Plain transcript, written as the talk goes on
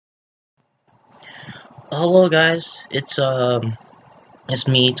Hello guys, it's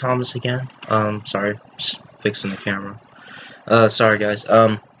me, Thomas again. Sorry, just fixing the camera. Sorry guys.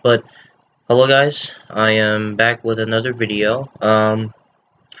 But hello guys, I am back with another video. I don't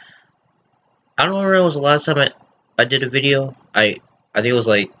remember when it was the last time I did a video. I think it was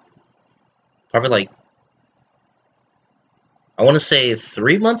like probably like I want to say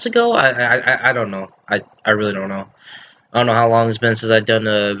 3 months ago. I don't know. I really don't know. I don't know how long it's been since I've done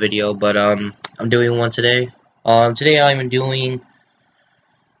a video, but I'm doing one today. Today I'm doing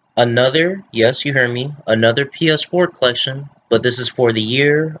another, yes, you heard me, another PS4 collection, but this is for the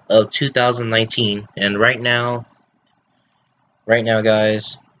year of 2019. And right now,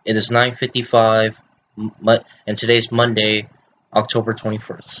 guys, it is 9:55, and today's Monday, October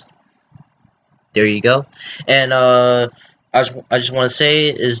 21st. There you go. And I just want to say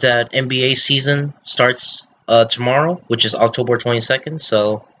is that NBA season starts tomorrow, which is October 22nd.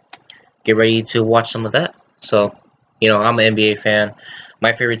 So get ready to watch some of that. So, I'm an NBA fan.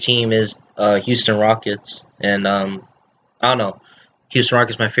 My favorite team is Houston Rockets, and I don't know, Houston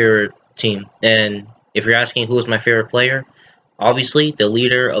Rockets is my favorite team. And if you're asking who is my favorite player, obviously the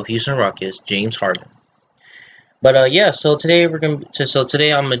leader of Houston Rockets, James Harden. But yeah, so today I'm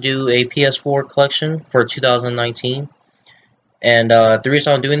gonna do a PS4 collection for 2019, and the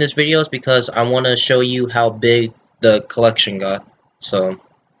reason I'm doing this video is because I want to show you how big the collection got. So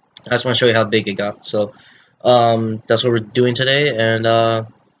I just want to show you how big it got. So that's what we're doing today, and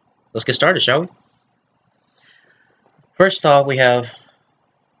let's get started, shall we? First off, we have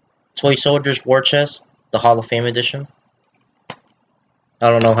Toy Soldiers War Chest, the Hall of Fame edition. I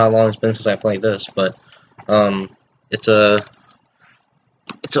don't know how long it's been since I played this, but it's a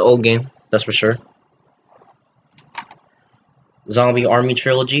it's an old game, that's for sure. Zombie Army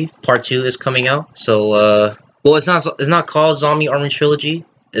Trilogy Part 2 is coming out. So well, it's not called Zombie Army Trilogy.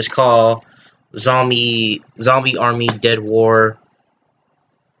 It's called Zombie Army Dead War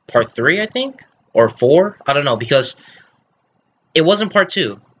Part 3, I think, or 4. I don't know, because it wasn't Part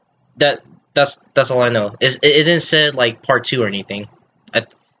 2. That's all I know. It didn't say like Part 2 or anything. I,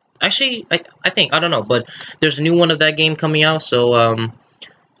 Actually, I think, I don't know, but there's a new one of that game coming out, so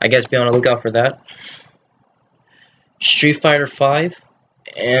I guess be on the lookout for that. Street Fighter 5,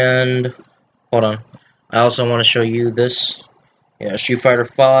 and hold on, I also want to show you this. Yeah, Street Fighter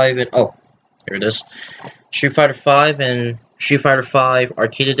 5, and oh, here it is. Street Fighter 5 and Street Fighter 5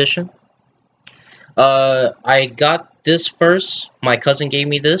 Arcade Edition. I got this first. My cousin gave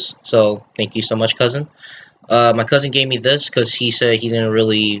me this, so thank you so much, cousin. My cousin gave me this because he said he didn't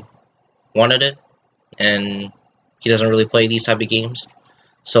really wanted it, and he doesn't really play these type of games.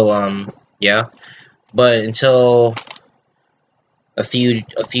 So yeah. But until a few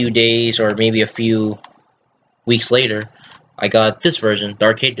days or maybe a few weeks later, I got this version, the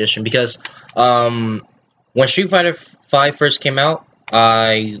arcade edition, because when Street Fighter 5 first came out,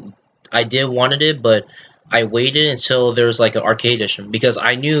 I did wanted it, but I waited until there was like an arcade edition because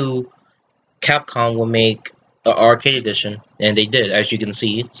I knew Capcom would make an arcade edition, and they did, as you can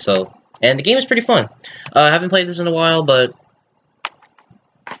see. So, and the game is pretty fun. I haven't played this in a while, but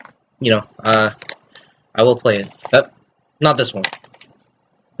I will play it. Not this one.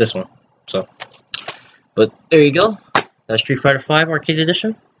 This one. So, but there you go. That's Street Fighter 5 Arcade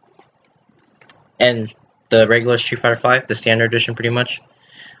Edition, and the regular Street Fighter 5, the standard edition, pretty much.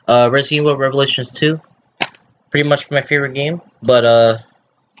 Resident Evil Revelations 2, pretty much my favorite game, but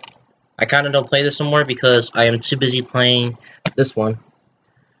I kind of don't play this anymore because I am too busy playing this one,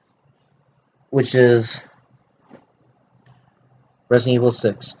 which is Resident Evil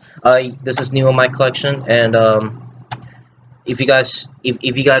 6. This is new in my collection, and if you guys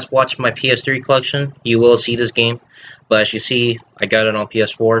watch my PS3 collection, you will see this game. But as you see, I got it on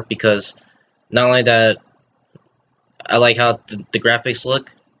PS4 because not only that I like how the graphics look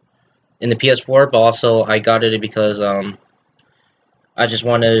in the PS4, but also I got it because I just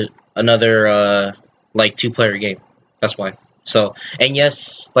wanted another like 2-player game. That's why. So, and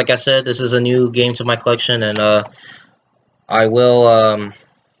yes, like I said, this is a new game to my collection, and I will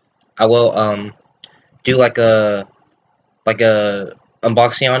do like a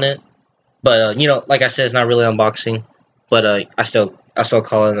unboxing on it. But like I said, it's not really unboxing, but I still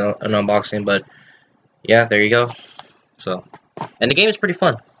call it an unboxing. But yeah, there you go. So, and the game is pretty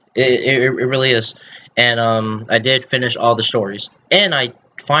fun. It really is. And I did finish all the stories, and I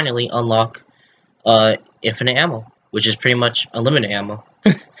finally unlock infinite ammo, which is pretty much unlimited ammo.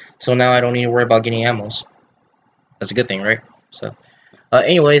 So now I don't need to worry about getting ammos. That's a good thing, right? So,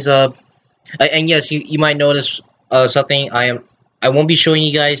 anyways, and yes, you might notice something. I won't be showing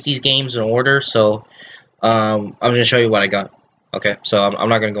you guys these games in order, so I'm just gonna show you what I got. Okay, so I'm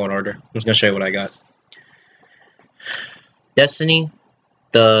not gonna go in order. I'm just gonna show you what I got. Destiny,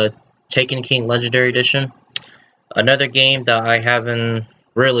 the Taken King Legendary Edition. Another game that I haven't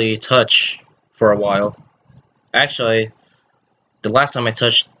really touched for a while. Actually, the last time I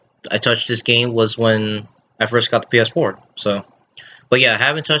touched this game was when I first got the PS4. So, but yeah, I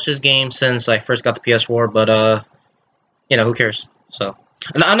haven't touched this game since I first got the PS4. But you know, who cares? So,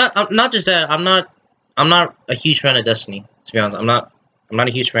 and I'm not just that. I'm not a huge fan of Destiny. To be honest, I'm not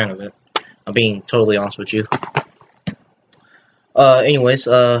a huge fan of it. I'm being totally honest with you. Anyways,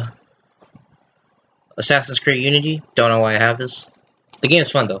 Assassin's Creed Unity. Don't know why I have this. The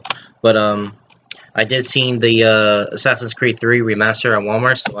game's fun though, but I did see the Assassin's Creed 3 remaster at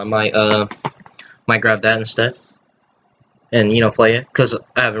Walmart, so I might grab that instead, and you know play it because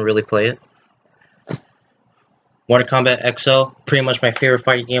I haven't really played it. Mortal Kombat XL, pretty much my favorite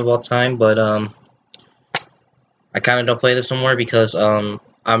fighting game of all time, but I kind of don't play this no more because I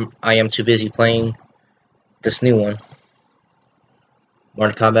am too busy playing this new one,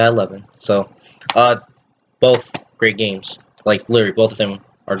 Mortal Kombat 11. So, both great games. Like literally, both of them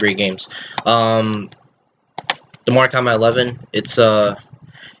are great games. The Mortal Kombat 11, it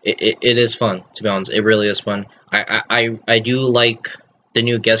is fun, to be honest. It really is fun. I do like the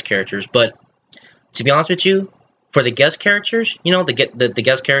new guest characters, but to be honest with you, for the guest characters, you know, the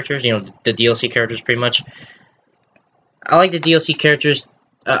guest characters, you know, the DLC characters, pretty much. I like the DLC characters.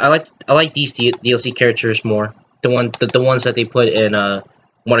 I like these DLC characters more. The ones that they put in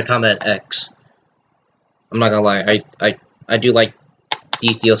Mortal Kombat X. I'm not gonna lie. I do like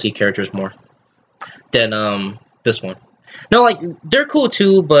these DLC characters more than this one. No, like they're cool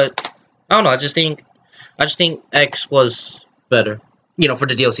too, but I don't know. I just think X was better. You know, for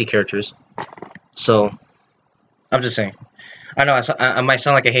the DLC characters. So I'm just saying. I know I might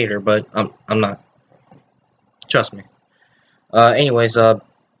sound like a hater, but I'm not. Trust me. Anyways, what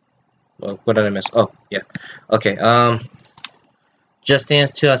did I miss? Oh yeah. Okay. Just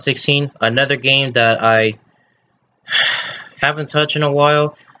Dance 2016, another game that I haven't touched in a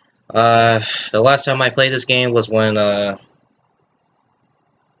while. The last time I played this game was when don't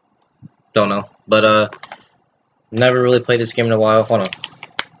know, but never really played this game in a while. Hold on.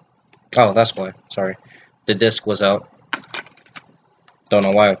 Oh, that's why. Sorry, the disc was out. Don't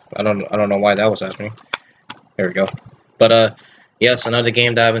know why. I don't know why that was happening. There we go. But yes, another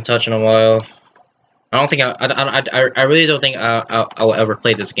game that I haven't touched in a while. I don't think I really don't think I will ever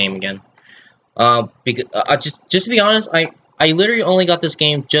play this game again. Because just to be honest, I literally only got this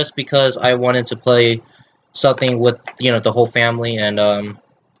game just because I wanted to play something with, you know, the whole family, and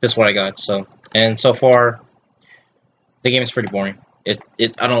this is what I got. So, and so far the game is pretty boring. I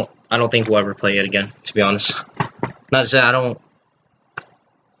don't think we'll ever play it again, to be honest. Not just that, I'm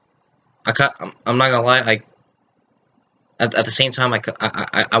not gonna lie, at the same time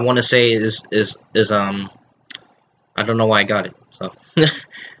I want to say is I don't know why I got it. So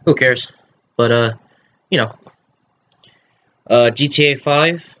who cares? But you know, GTA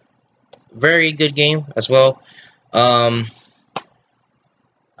 5, very good game as well. Um,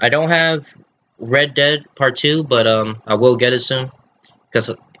 I don't have Red Dead Part 2, but I will get it soon because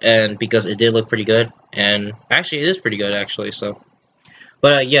it did look pretty good, and actually it is pretty good actually. So,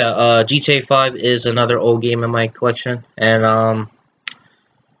 but yeah, GTA 5 is another old game in my collection, and I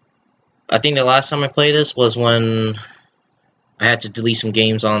think the last time I played this was when I had to delete some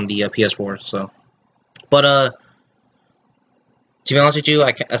games on the PS4. So, but to be honest with you,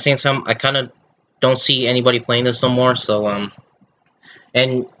 at the same time, I kind of don't see anybody playing this no more. So,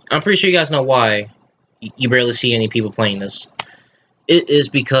 and I'm pretty sure you guys know why you barely see any people playing this. It is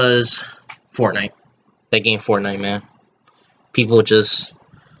because Fortnite. That game Fortnite, man. People just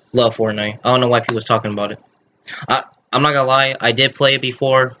love Fortnite. I don't know why people's talking about it. I'm not gonna lie, I did play it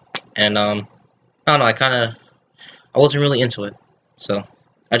before, and I don't know, I wasn't really into it. So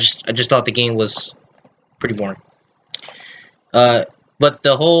I just thought the game was pretty boring. But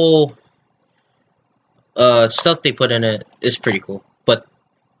the whole stuff they put in it is pretty cool. But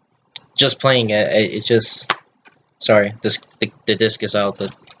just playing it, it just sorry, the disc is out.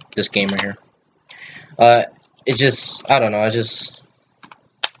 This game right here. It's just I don't know. I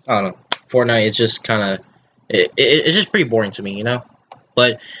don't know. Fortnite is just kind of it's just pretty boring to me, you know.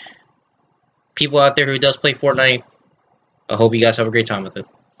 But people out there who does play Fortnite, I hope you guys have a great time with it,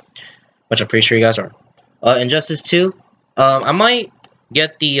 which I'm pretty sure you guys are. Injustice 2, I might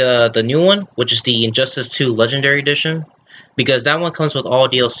get the new one, which is the Injustice 2 Legendary Edition, because that one comes with all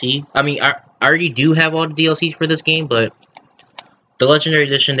DLC. I mean, I already do have all the DLCs for this game, but the Legendary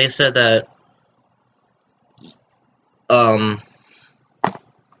Edition, they said that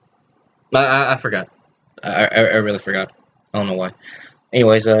I forgot. I really forgot. I don't know why.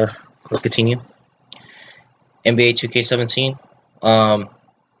 Anyways, let's continue. NBA 2K17. Um,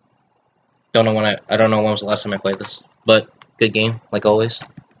 don't know when I don't know when was the last time I played this, but good game like always.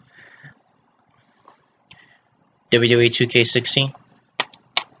 WWE 2K16.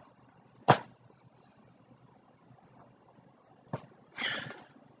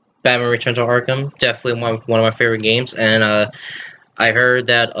 Batman Returns to Arkham, definitely one of my favorite games, and I heard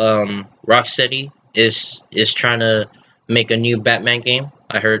that Rocksteady is trying to make a new Batman game.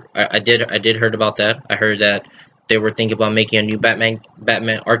 I did heard about that. I heard that they were thinking about making a new Batman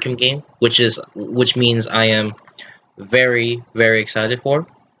Arkham game, which means I am very excited for,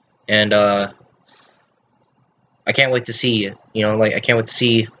 and I can't wait to see it. You know, like I can't wait to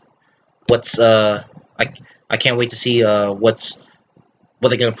see what's I I can't wait to see what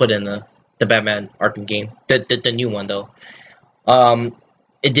they're gonna put in the Batman Arkham game, the new one though. Um,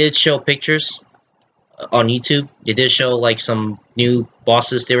 it did show pictures on YouTube. It did show like some new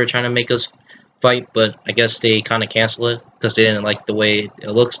bosses they were trying to make us fight, but I guess they kind of canceled it because they didn't like the way it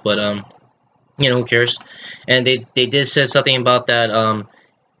looks. But you know, who cares? And they did say something about that.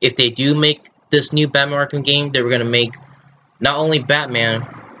 If they do make this new Batman Arkham game, they were gonna make not only Batman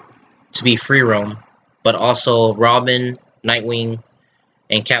to be free roam, but also Robin, Nightwing,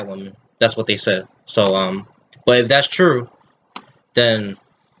 and Catwoman. That's what they said. So but if that's true, then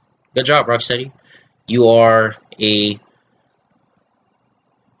good job, Rocksteady. You are a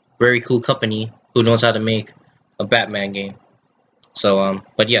very cool company who knows how to make a Batman game. So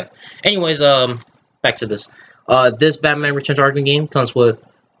but yeah. Anyways, back to this. This Batman Return to Arkham game comes with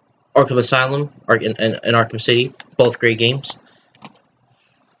Arkham Asylum and Arkham City, both great games.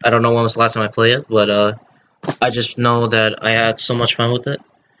 I don't know when was the last time I played it, but I just know that I had so much fun with it.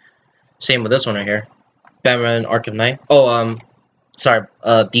 Same with this one right here, Batman Arkham Knight. Oh, sorry,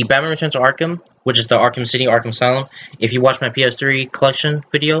 the Batman Return to Arkham, which is the Arkham City, Arkham Asylum. If you watch my PS3 collection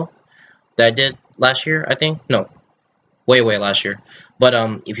video that I did last year, I think, no, way last year. But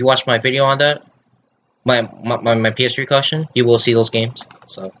if you watch my video on that, my PS3 collection, you will see those games.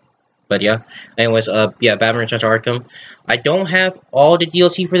 So, but yeah. Anyways, yeah, Batman Return to Arkham. I don't have all the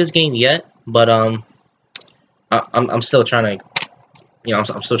DLC for this game yet, but I'm still trying to, you know,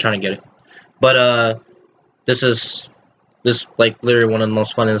 I'm still trying to get it. But this is like literally one of the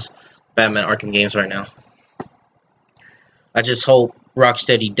most funnest Batman Arkham games right now. I just hope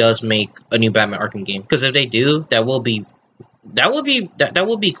Rocksteady does make a new Batman Arkham game, because if they do, that will be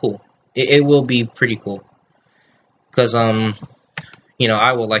cool. It will be pretty cool, because you know,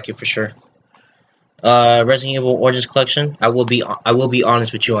 I will like it for sure. Resident Evil Origins Collection. I will be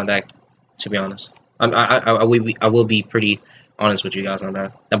honest with you on that. To be honest, I will be pretty honest with you guys on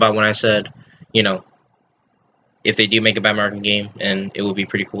that about when I said, you know, if they do make a Batman Arkham game, and it will be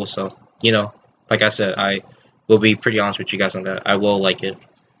pretty cool. So, you know, like I said, I will be pretty honest with you guys on that. I will like it.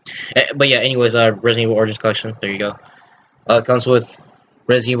 But yeah, anyways, Resident Evil Origins Collection. There you go. It comes with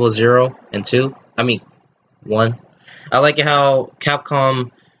Resident Evil 0 and 2. I mean, 1. I like it how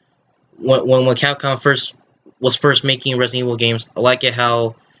Capcom, when Capcom was first making Resident Evil games, I like it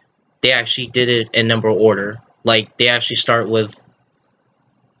how they actually did it in number order. Like, they actually start with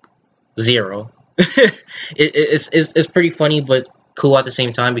 0. It's pretty funny but cool at the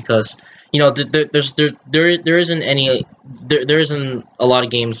same time, because you know there isn't any there isn't a lot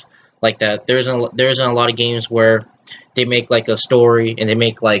of games like that. There isn't a lot of games where they make like a story and they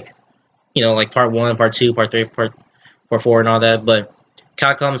make like, you know, like part 1, part 2, part 3, part 4, and all that. But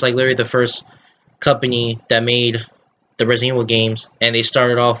Capcom's like literally the first company that made the Resident Evil games, and they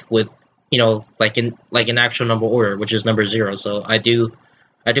started off with, you know, like an actual number order, which is number 0. So I do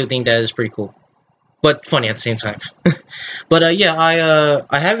think that is pretty cool, but funny at the same time. But yeah,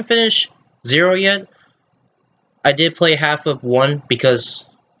 I haven't finished 0 yet. I did play half of 1, because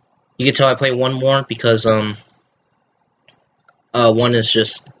you can tell I played 1 more, because 1 is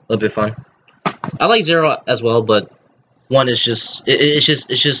just a little bit fun. I like 0 as well, but 1 is just it's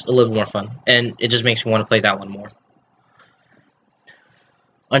just a little more fun, and it just makes me want to play that one more.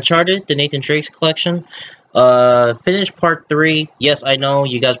 Uncharted, the Nathan Drake's collection. Finished part 3. Yes, I know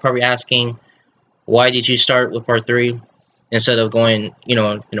you guys probably asking, why did you start with part 3 instead of going, you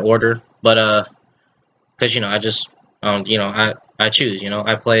know, in order? But because, you know, I just you know, I choose, you know,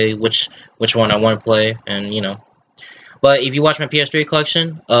 I play which one I want to play, and you know. But if you watch my PS3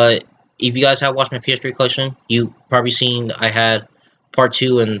 collection, if you guys have watched my PS3 collection, you probably seen I had part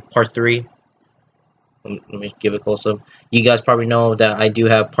 2 and part 3. Let me give it close up. You guys probably know that I do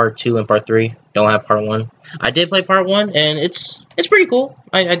have part 2 and part 3. Don't have part 1. I did play part 1, and it's pretty cool.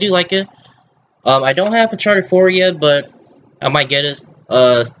 I do like it. I don't have Uncharted 4 yet, but I might get it.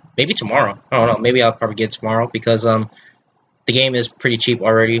 Maybe tomorrow. I don't know. Maybe I'll probably get it tomorrow, because the game is pretty cheap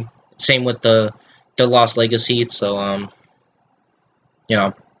already. Same with the the Lost Legacy. So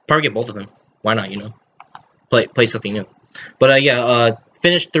probably get both of them. Why not? Play something new. But yeah,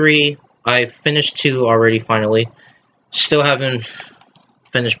 finished 3. I finished 2 already. Finally, still haven't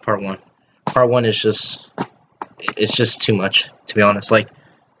finished part 1. Part 1 is just too much, to be honest. Like,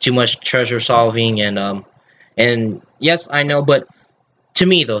 too much treasure solving and yes, I know, but to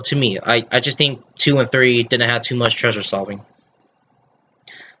me though, I just think 2 and 3 didn't have too much treasure solving.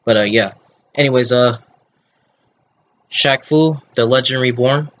 But yeah. Anyways, Shaq Fu, The Legend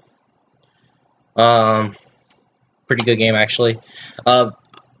Reborn. Um, Pretty good game actually. Uh,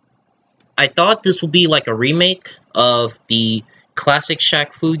 I thought this would be like a remake of the classic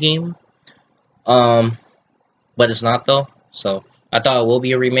Shaq Fu game. Um, but it's not though. So I thought it will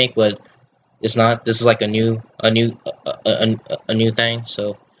be a remake, but it's not. This is like a new thing.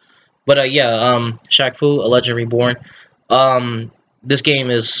 So, but yeah, Shaq Fu, A Legend Reborn. This game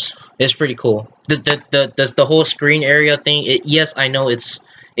is pretty cool. The whole screen area thing. Yes, I know it's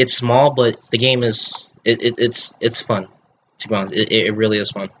small, but the game it's fun. To be honest, it really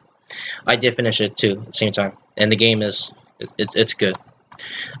is fun. I did finish it too at the same time, and the game it's good.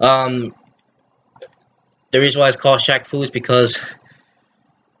 Um, the reason why it's called Shaq Fu is because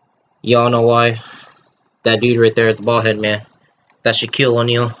y'all know why. That dude right there, the ball head man, that's Shaquille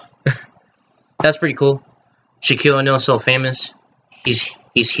O'Neal. That's pretty cool. Shaquille O'Neal's so famous.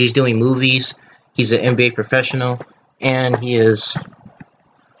 He's doing movies. He's an NBA professional, and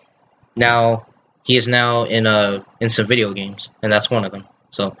now he is now in some video games, and that's one of them.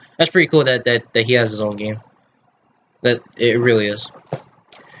 So that's pretty cool that he has his own game. That it really is.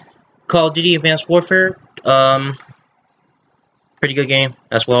 Call of Duty Advanced Warfare. Pretty good game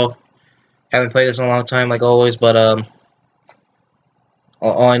as well. Haven't played this in a long time, like always, but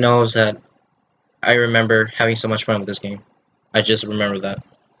all I know is that I remember having so much fun with this game. I just remember that.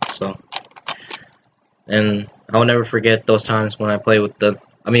 So, and I'll never forget those times when I play with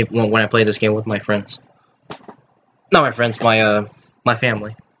when I play this game with my friends. Not my friends, my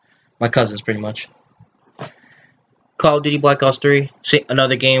family, my cousins, pretty much. Call of Duty Black Ops 3, see,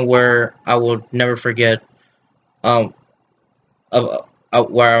 another game where I will never forget. Um, where I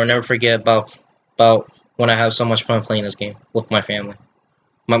will never forget about when I have so much fun playing this game with my family,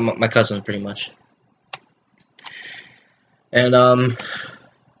 my cousins, pretty much. And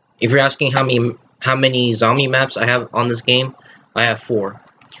if you're asking how many zombie maps I have on this game, I have 4.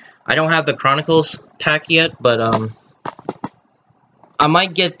 I don't have the Chronicles pack yet, but I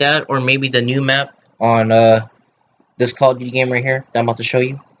might get that or maybe the new map on this Call of Duty game right here that I'm about to show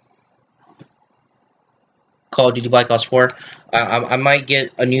you. Call of Duty Black Ops 4. I might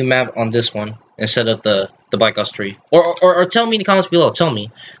get a new map on this one instead of the Black Ops 3. Or tell me in the comments below. Tell me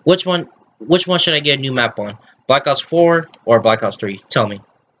which one should I get a new map on? Black Ops 4 or Black Ops 3? Tell me,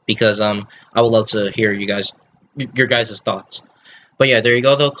 because I would love to hear your guys' thoughts. But yeah, there you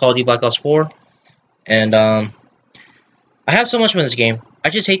go though. Call of Duty Black Ops 4, and I have so much fun in this game. I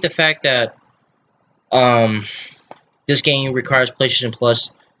just hate the fact that this game requires PlayStation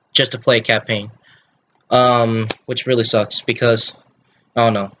Plus just to play a campaign. Which really sucks because I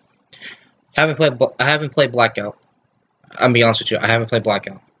don't know. I haven't played Blackout. I'll be honest with you, I haven't played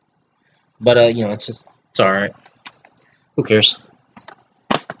Blackout. But it's alright. Who cares?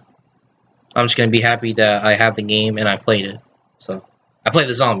 I'm just gonna be happy that I have the game and I played it. So I played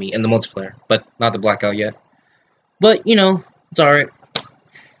the zombie and the multiplayer, but not the Blackout yet. But it's alright.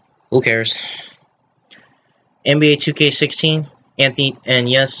 Who cares? NBA 2K16, Anthony, and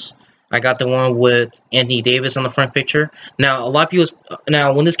yes, I got the one with Anthony Davis on the front picture. Now,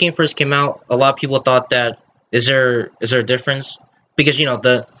 when this game first came out, a lot of people thought that is there a difference? Because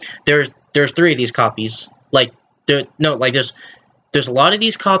there's 3 of these copies. There's a lot of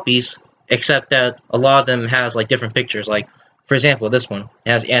these copies, except that a lot of them has like different pictures. Like, for example, this one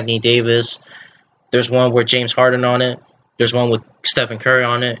has Anthony Davis. There's one with James Harden on it. There's one with Stephen Curry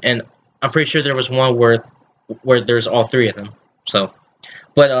on it, and I'm pretty sure there was one where there's all 3 of them. So,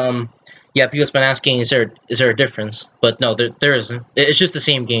 but yeah, people's been asking, is there a difference? But no, there isn't. It's just the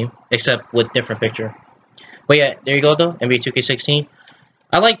same game, except with different picture. But yeah, there you go though. NBA 2K16.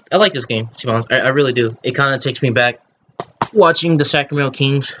 I like this game, to be honest. I really do. It kind of takes me back watching the Sacramento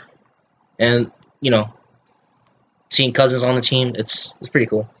Kings, and seeing cousins on the team. It's pretty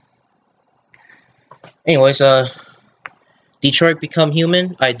cool. Anyways, Detroit Become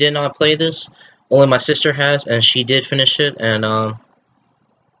Human. I did not play this. Only my sister has, and she did finish it. And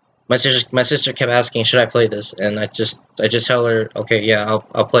my sister kept asking, should I play this? And I just tell her, okay, yeah,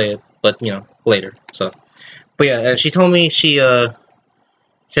 I'll play it, but later. So, but yeah, she told me she had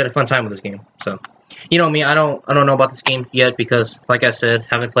a fun time with this game. So, me, I don't know about this game yet because, like I said,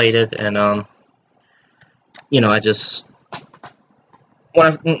 haven't played it, and I just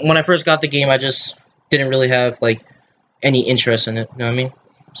when I first got the game, I just didn't really have like any interest in it. You know what I mean?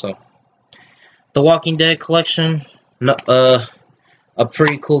 So the Walking Dead collection, a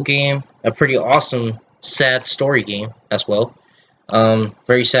pretty cool game, a pretty awesome sad story game as well.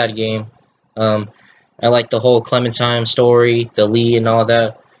 Very sad game. Um, I like the whole Clementine story, the Lee and all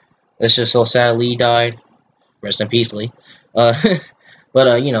that. It's just so sad Lee died. Rest in peace, Lee. Uh,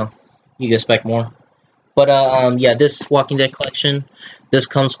 but you can expect more. But yeah, this Walking Dead collection, this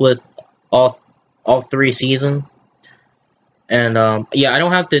comes with all all 3 seasons, and yeah, I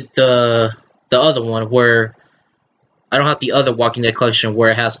don't have the other one where I don't have the other Walking Dead collection where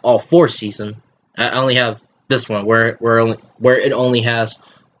it has all 4 seasons. I only have this one where it only has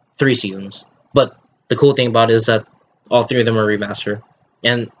 3 seasons. But the cool thing about it is that all 3 of them are remastered,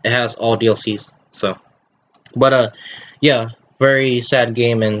 and it has all DLCs. So, but yeah, very sad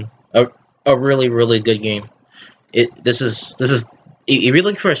game and a really really good game. This is if you're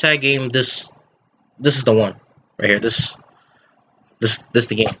looking for a sad game, this is the one right here. This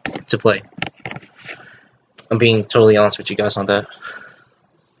the game to play. I'm being totally honest with you guys on that.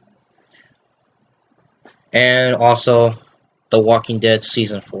 And also, The Walking Dead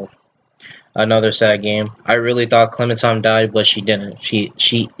Season 4. Another sad game. I really thought Clementine died, but she didn't.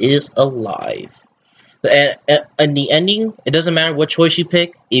 She is alive. And the ending, it doesn't matter what choice you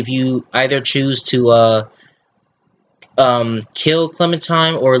pick. If you either choose to kill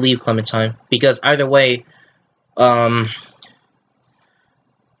Clementine or leave Clementine, because either way, um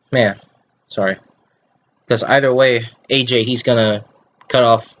man, sorry. Because either way, AJ, he's gonna cut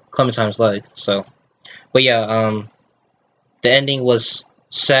off Clementine's leg. So, but yeah, the ending was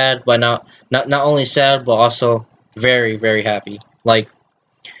sad, but not only sad, but also very very happy. Like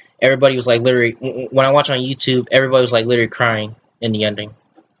everybody was like literally when I watch on YouTube, everybody was like literally crying in the ending.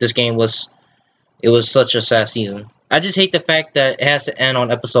 This game was it was such a sad season. I just hate the fact that it has to end on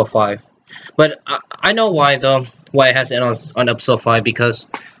episode 5. But I know why though. Why it has to end on episode 5, because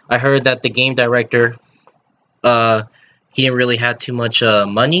I heard that the game director he didn't really have too much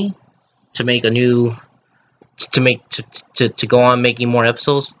money to make a new to go on making more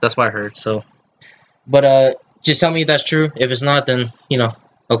episodes. That's what I heard. So, but just tell me if that's true. If it's not, then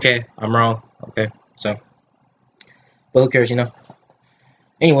okay, I'm wrong. Okay, so, but who cares,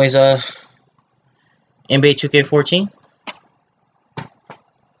 Anyways, NBA 2K14.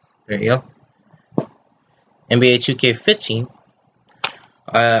 There you go. NBA 2K15.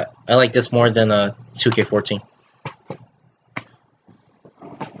 I like this more than 2K14.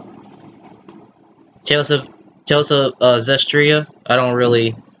 Tales of Zestria. I don't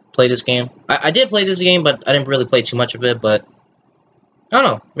really play this game. I did play this game, but I didn't really play too much of it. But I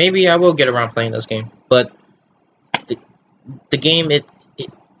don't know. Maybe I will get around playing this game. But the game it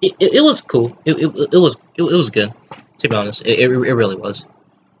was cool. It was good. To be honest, it really was.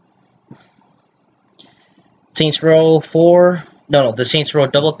 Saints Row 4. No, the Saints Row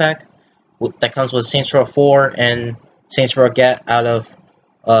double pack that comes with Saints Row 4 and Saints Row Get Out of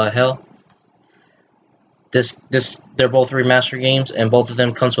Hell. They're both remastered games, and both of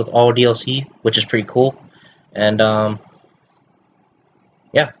them comes with all DLC, which is pretty cool. And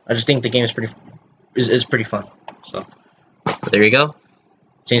yeah, I just think the game is pretty fun. So there you go.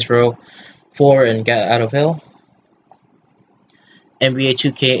 Saints Row 4 and Get Out of Hell. NBA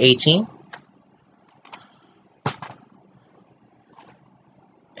 2K18.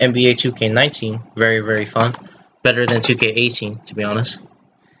 NBA 2K19, very very fun. Better than 2K18, to be honest.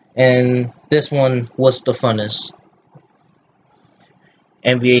 And this one was the funnest.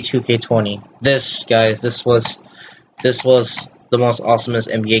 NBA 2K20. This, guys, this was the most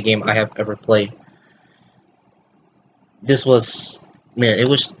awesomest NBA game I have ever played. This was, man, it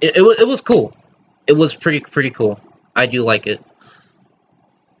was cool. It was pretty cool. I do like it.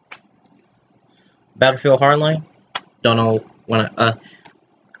 Battlefield Hardline. Don't know when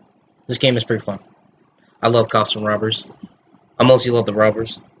this game is pretty fun. I love cops and robbers. I mostly love the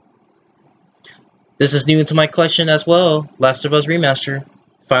robbers. This is new into my collection as well. Last of Us Remaster.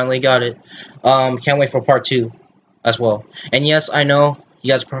 Finally got it. Can't wait for part 2 as well. And yes, I know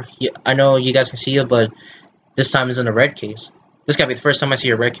you guys can see it, but this time is in a red case. This gotta be the first time I see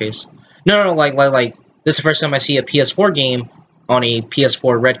a red case. No, like this is the first time I see a PS4 game on a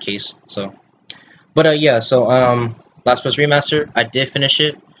PS4 red case. So, but yeah, so Last of Us Remaster, I did finish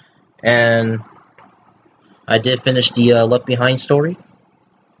it, and I did finish the Left Behind story.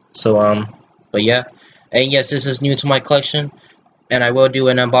 So but yeah, and yes, this is new to my collection, and I will do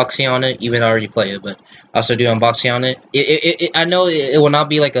an unboxing on it, even though I already played it, but I'll also do an unboxing on it. I know it will not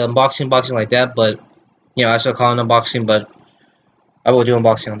be like an unboxing like that, but I still call it an unboxing, but I will do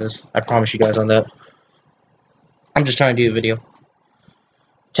unboxing on this. I promise you guys on that. I'm just trying to do a video.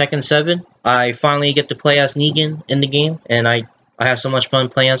 Tekken 7, I finally get to play as Negan in the game, and I have so much fun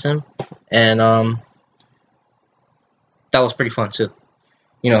playing as him, and that was pretty fun too.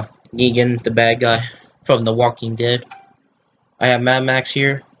 You know, Negan, the bad guy from The Walking Dead. I have Mad Max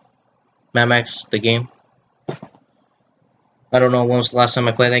here, Mad Max the game. I don't know when was the last time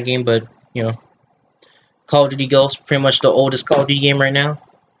I played that game, but you know, Call of Duty Ghosts, pretty much the oldest Call of Duty game right now.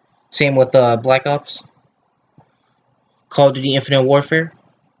 Same with Black Ops, Call of Duty Infinite Warfare.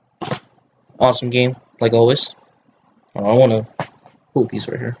 Awesome game, like always. Oh, I want a cool piece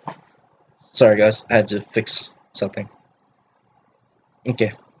right here. Sorry guys, I had to fix something.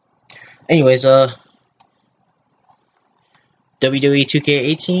 Okay. Anyways, WWE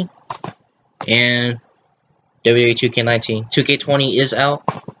 2K18 and WWE 2K19. 2K20 is out.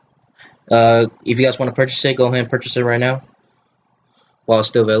 If you guys want to purchase it, go ahead and purchase it right now while it's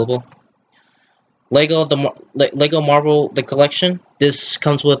still available. Lego Marvel the Collection. This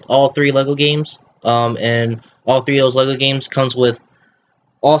comes with all 3 Lego games. And all 3 of those Lego games comes with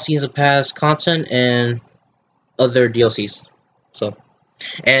all seasons of past content and other DLCs. So,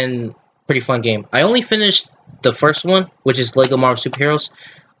 and pretty fun game. I only finished the first one, which is Lego Marvel Superheroes.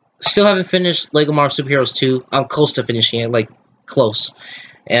 Still haven't finished Lego Marvel Superheroes 2. I'm close to finishing it, like close.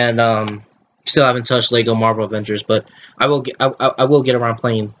 And still haven't touched Lego Marvel Avengers, but I will get around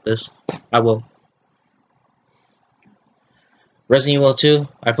playing this. I will. Resident Evil 2.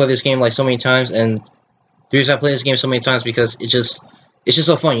 I played this game like so many times, and the reason I play this game so many times because it's just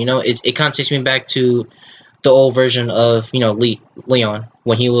so fun, you know. It kind of takes me back to the old version of, you know, Leon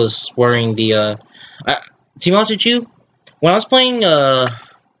when he was wearing the to be honest with you, when I was playing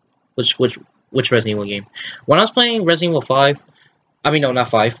which Resident Evil game? When I was playing Resident Evil 5, I mean no, not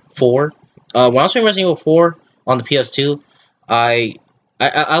 5, 4. When I was playing Resident Evil 4 on the PS2, I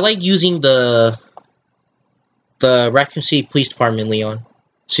like using the Raccoon City Police Department Leon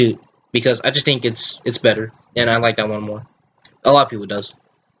suit because I just think it's better, and I like that one more. A lot of people does.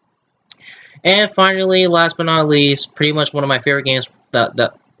 And finally, last but not least, pretty much one of my favorite games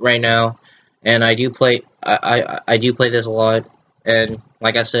that right now, and I do play I do play this a lot, and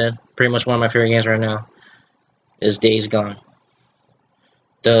like I said, pretty much one of my favorite games right now is Days Gone.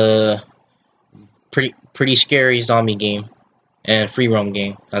 The pretty scary zombie game and free roam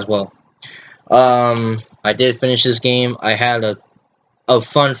game as well. I did finish this game. I had a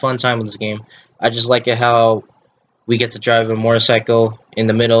fun time with this game. I just like it how we get to drive a motorcycle in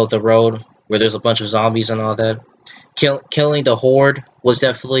the middle of the road where there's a bunch of zombies and all that. Killing the horde was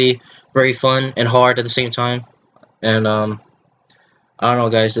definitely very fun and hard at the same time. And I don't know,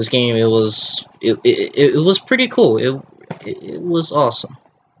 guys. This game it was pretty cool. It was awesome.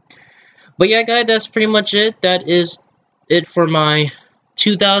 But yeah, guys, that's pretty much it. That is it for my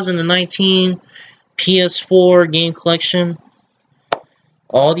 2019 PS4 game collection.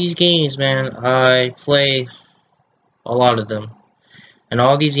 All these games, man, I play a lot of them. And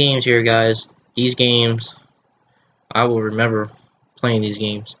all these games here, guys, these games, I will remember playing these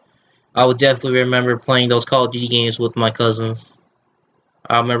games. I will definitely remember playing those Call of Duty games with my cousins.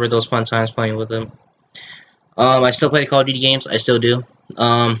 I remember those fun times playing with them. I still play Call of Duty games. I still do.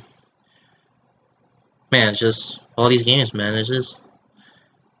 Man, it's just all these games, man. It's just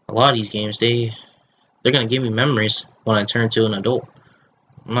a lot of these games. They're gonna give me memories when I turn to an adult.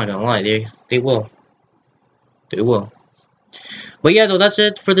 I'm not gonna lie, they will. They will. But yeah, though, that's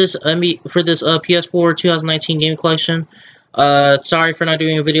it for this PS4 2019 game collection. Sorry for not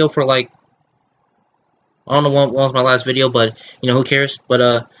doing a video for like, I don't know when was my last video, but you know, who cares?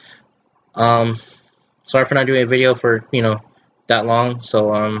 But sorry for not doing a video for, you know, that long.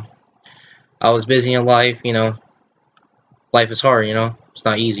 So I was busy in life, you know. Life is hard, you know. It's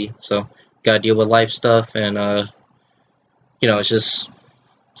not easy. So gotta deal with life stuff, and you know, it's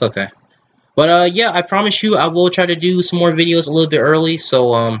okay. But yeah, I promise you I will try to do some more videos a little bit early.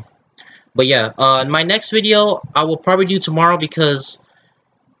 So but yeah, my next video I will probably do tomorrow because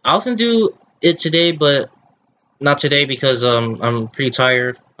I was gonna do it today, but not today because I'm pretty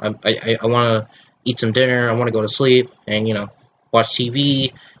tired. I want to eat some dinner. I want to go to sleep and, you know, watch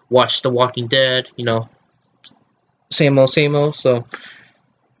TV, watch The Walking Dead. You know, same old, same old. So,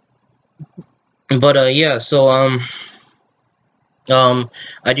 but yeah. So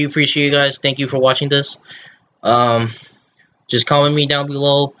I do appreciate you guys. Thank you for watching this. Just comment me down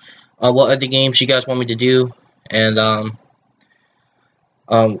below what other games you guys want me to do, and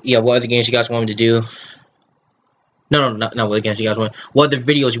yeah, what other games you guys want me to do. No, not what other games you guys want. What other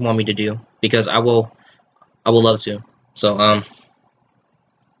videos you want me to do? Because I will love to. So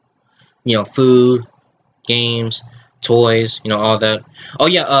you know, food, games, toys, you know, all that. Oh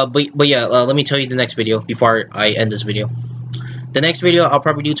yeah, but yeah, let me tell you the next video before I end this video. The next video I'll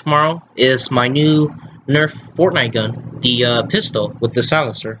probably do tomorrow is my new Nerf Fortnite gun, the pistol with the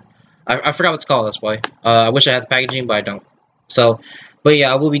silencer. I forgot what it's called. That's why. I wish I had the packaging, but I don't. So, but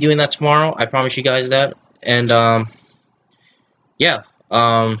yeah, I will be doing that tomorrow. I promise you guys that. And yeah.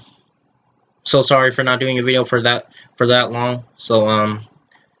 So sorry for not doing a video for that long. So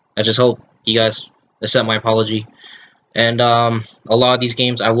I just hope you guys accept my apology. And a lot of these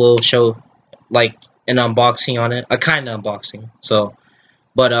games I will show like an unboxing on it, a kind of unboxing. So,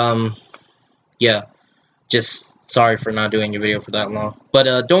 but yeah, just sorry for not doing a video for that long.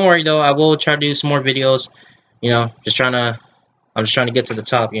 But don't worry though, I will try to do some more videos. You know, I'm just trying to get to the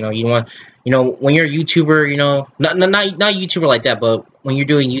top. You know, when you're a YouTuber, you know, not YouTuber like that, but when you're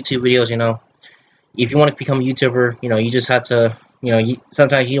doing YouTube videos, you know, if you want to become a YouTuber, you know, you just have to, you know,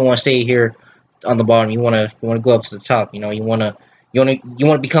 sometimes you don't want to stay here on the bottom. You want to go up to the top. You know, you want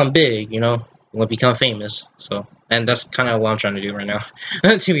to become big. You know, you want to become famous. So, and that's kind of what I'm trying to do right now,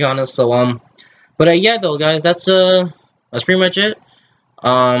 to be honest. So but yeah, though, guys, that's pretty much it.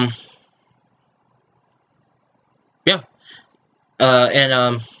 Yeah.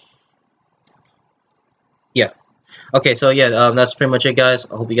 And yeah. Okay, so yeah, that's pretty much it, guys.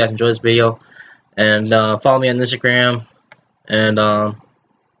 I hope you guys enjoyed this video, and follow me on Instagram, and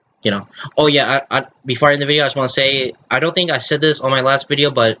you know. Oh yeah, I before I end the video, I just want to say I don't think I said this on my last video,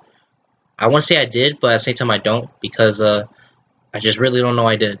 but I want to say I did, but at the same time I don't, because I just really don't know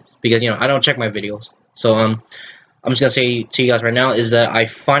I did, because you know I don't check my videos. So I'm just gonna say to you guys right now is that I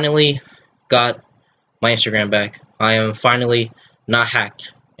finally got my Instagram back. I am finally not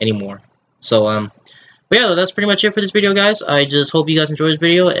hacked anymore. So but yeah, that's pretty much it for this video, guys. I just hope you guys enjoyed this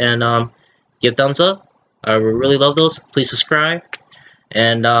video, and give thumbs up. I would really love those. Please subscribe,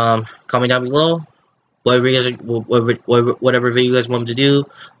 and comment down below whatever you guys, whatever video you guys want me to do.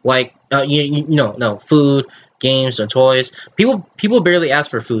 Like you know, no food, games, and toys. People barely ask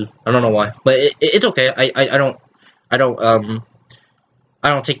for food. I don't know why, but it's okay. I don't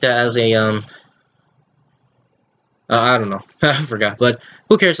take that as a I don't know. I forgot, but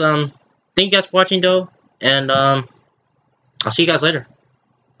who cares? Thank you guys for watching though, and I'll see you guys later.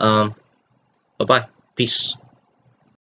 Bye bye. Peace.